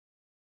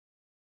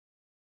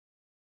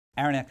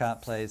Aaron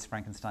Eckhart plays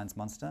Frankenstein's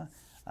monster.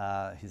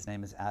 His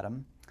name is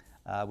Adam,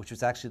 which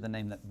was actually the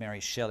name that Mary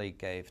Shelley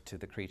gave to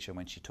the creature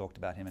when she talked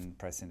about him in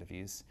press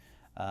interviews.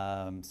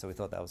 So we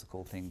thought that was a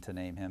cool thing to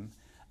name him.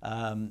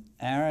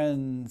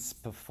 Aaron's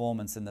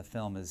performance in the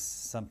film is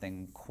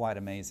something quite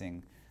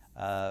amazing.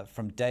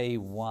 From day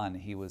one,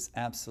 he was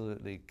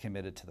absolutely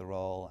committed to the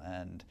role,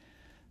 and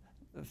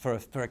for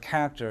a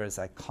character as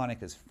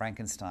iconic as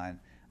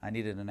Frankenstein, I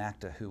needed an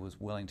actor who was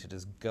willing to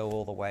just go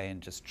all the way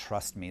and just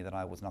trust me that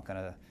I was not going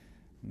to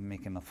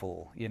make him a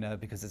fool, you know,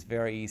 because it's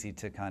very easy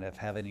to kind of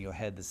have in your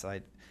head this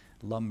like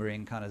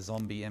lumbering kind of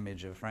zombie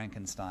image of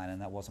Frankenstein,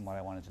 and that wasn't what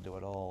I wanted to do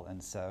at all.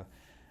 And so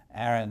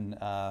Aaron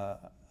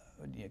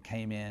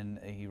came in,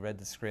 he read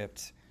the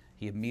script,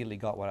 he immediately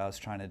got what I was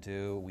trying to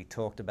do, we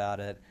talked about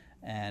it,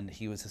 and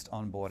he was just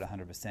on board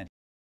 100%.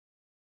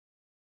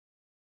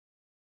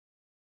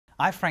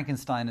 I,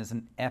 Frankenstein is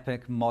an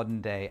epic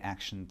modern-day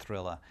action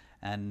thriller,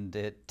 and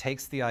it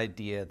takes the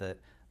idea that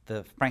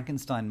the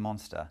Frankenstein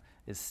monster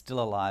is still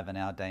alive in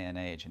our day and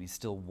age, and he's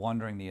still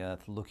wandering the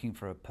earth looking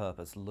for a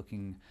purpose,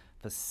 looking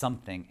for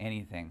something,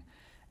 anything.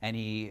 And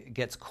he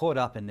gets caught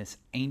up in this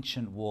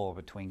ancient war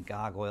between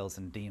gargoyles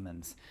and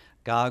demons.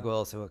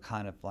 Gargoyles who are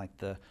kind of like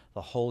the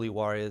holy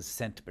warriors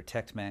sent to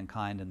protect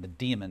mankind, and the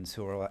demons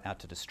who are out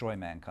to destroy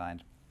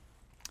mankind.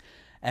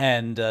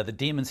 And the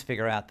demons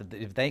figure out that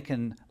if they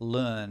can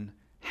learn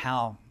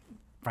how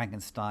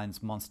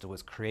Frankenstein's monster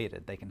was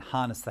created, they can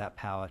harness that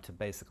power to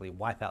basically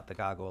wipe out the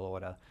gargoyle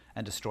order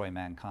and destroy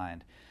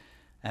mankind.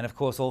 And of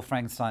course, all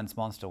Frankenstein's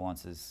monster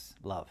wants is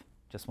love.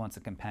 Just wants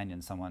a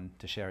companion, someone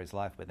to share his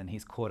life with. And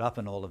he's caught up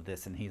in all of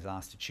this, and he's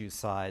asked to choose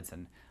sides,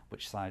 and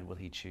which side will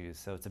he choose?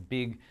 So it's a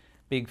big,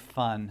 big,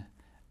 fun,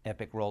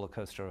 epic roller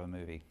coaster of a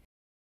movie.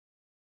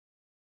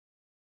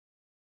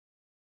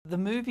 The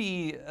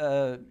movie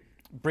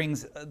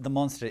brings the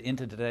monster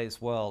into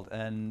today's world,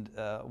 and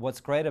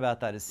what's great about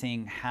that is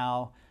seeing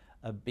how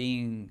a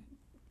being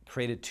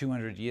created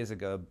 200 years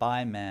ago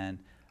by man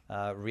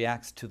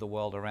reacts to the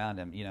world around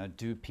him. You know,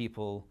 do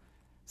people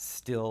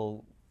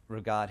still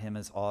regard him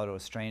as odd or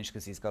strange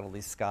because he's got all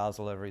these scars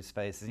all over his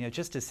face? You know,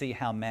 just to see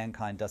how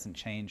mankind doesn't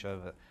change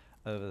over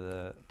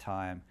the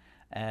time,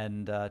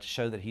 and to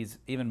show that he's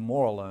even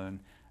more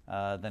alone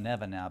than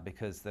ever now,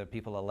 because the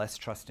people are less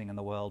trusting in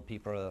the world.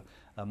 People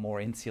are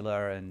more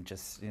insular and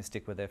just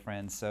stick with their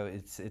friends. So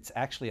it's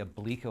actually a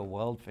bleaker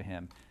world for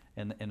him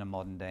in a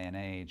modern day and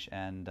age,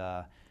 and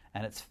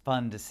it's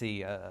fun to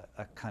see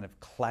a kind of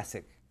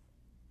classic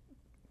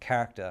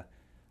character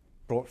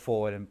brought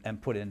forward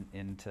and put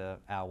into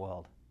our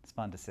world. It's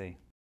fun to see.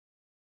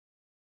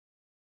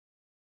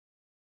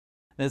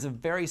 There's a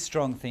very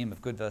strong theme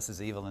of good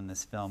versus evil in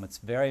this film. It's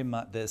very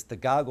much, there's the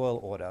Gargoyle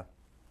Order,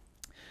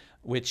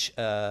 which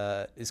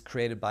is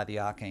created by the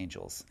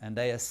archangels, and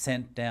they are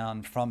sent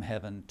down from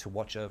heaven to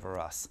watch over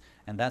us.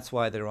 And that's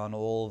why they're on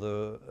all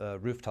the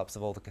rooftops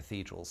of all the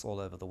cathedrals all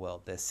over the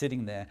world. They're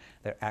sitting there,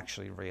 they're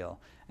actually real,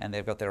 and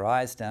they've got their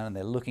eyes down and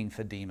they're looking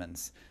for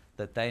demons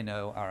that they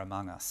know are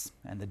among us.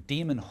 And the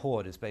demon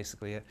horde is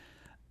basically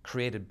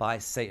created by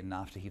Satan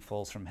after he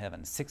falls from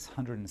heaven.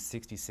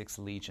 666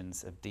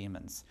 legions of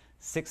demons,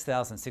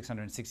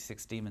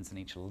 6,666 demons in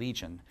each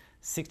legion,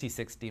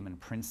 66 demon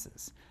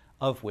princes,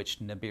 of which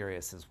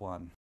Nibirius is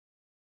one.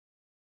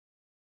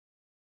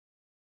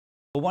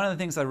 But one of the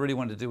things I really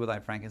wanted to do with I,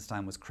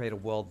 Frankenstein was create a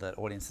world that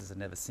audiences had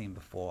never seen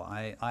before.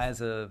 I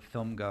as a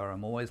film goer,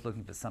 I'm always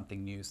looking for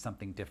something new,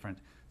 something different,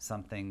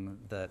 something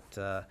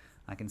that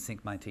I can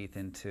sink my teeth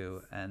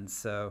into. And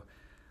so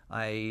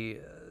I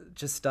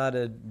just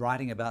started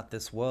writing about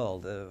this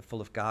world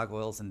full of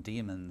gargoyles and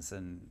demons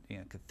and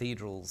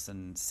cathedrals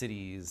and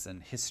cities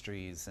and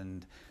histories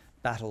and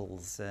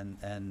battles,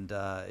 and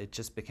it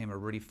just became a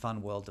really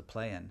fun world to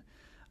play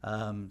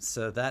in.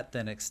 So that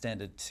then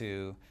extended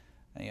to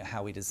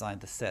how we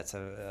designed the set.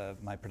 So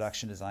my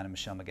production designer,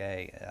 Michelle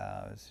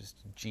McGay, is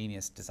just a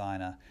genius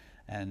designer,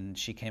 and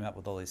she came up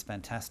with all these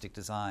fantastic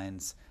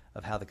designs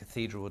of how the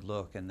cathedral would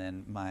look. And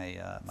then my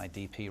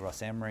DP,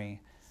 Ross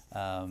Emery,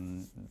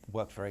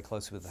 worked very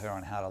closely with her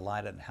on how to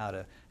light it and how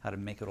to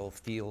make it all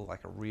feel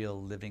like a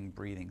real living,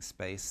 breathing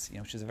space,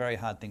 which is a very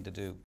hard thing to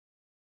do.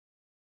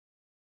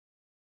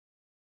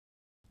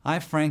 I,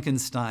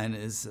 Frankenstein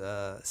is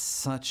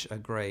such a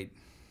great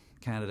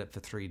candidate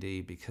for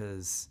 3D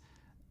because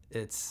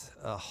it's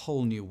a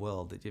whole new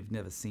world that you've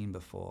never seen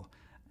before,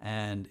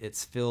 and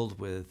it's filled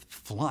with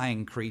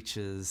flying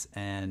creatures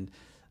and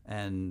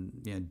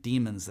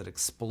demons that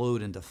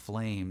explode into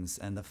flames,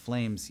 and the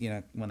flames,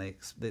 when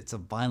it's a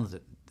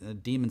violent,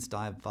 demons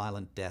die of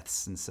violent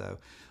deaths, and so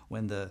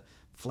when the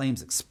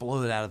flames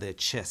explode out of their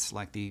chests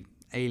like the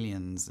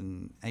aliens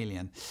and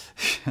Alien,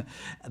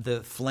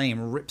 the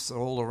flame rips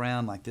all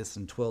around like this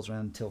and twirls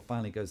around until it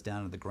finally goes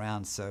down to the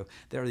ground. So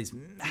there are these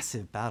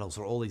massive battles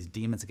where all these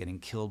demons are getting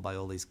killed by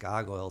all these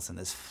gargoyles, and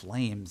there's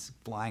flames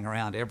flying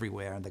around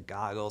everywhere, and the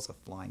gargoyles are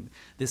flying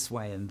this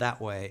way and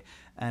that way,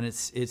 and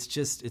it's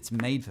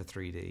made for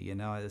 3D.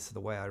 This is the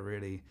way I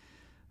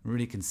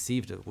really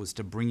conceived it, was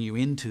to bring you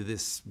into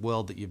this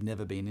world that you've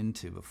never been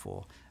into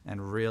before,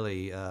 and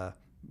really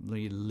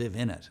you live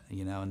in it,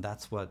 you know, and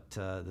that's what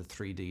the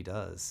 3D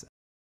does.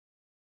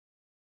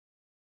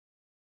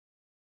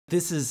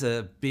 This is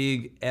a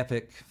big,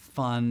 epic,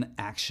 fun,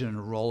 action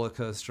roller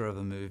coaster of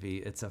a movie.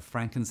 It's a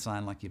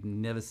Frankenstein like you've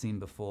never seen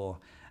before,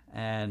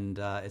 and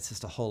it's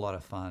just a whole lot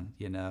of fun,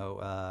 you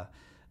know.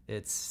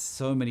 It's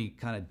so many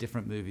kind of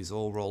different movies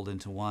all rolled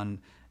into one,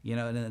 you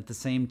know, and at the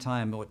same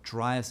time, what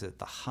drives it,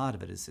 the heart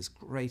of it, is this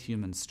great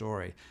human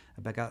story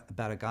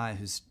about a guy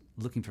who's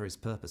looking for his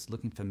purpose,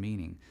 looking for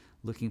meaning,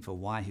 looking for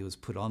why he was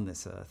put on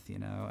this earth, you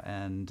know,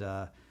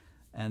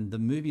 and the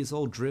movie is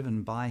all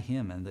driven by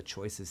him and the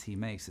choices he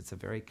makes. It's a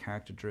very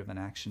character-driven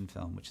action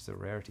film, which is a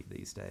rarity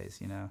these days,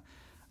 you know.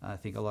 I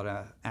think a lot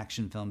of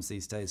action films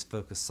these days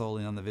focus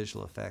solely on the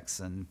visual effects,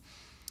 and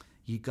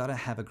you got to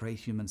have a great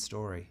human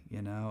story,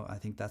 you know. I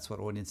think that's what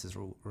audiences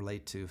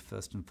relate to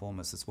first and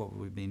foremost. It's what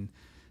we've been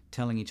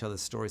telling each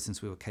other's stories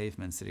since we were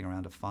cavemen sitting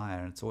around a fire,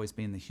 and it's always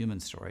been the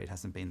human story. It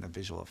hasn't been the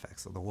visual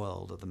effects or the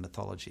world or the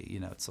mythology, you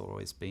know. It's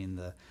always been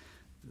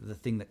the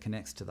thing that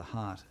connects to the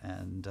heart,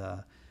 and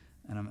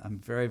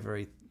I'm very,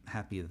 very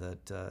happy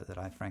that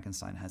I,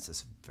 Frankenstein, has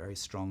this very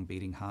strong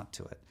beating heart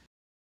to it.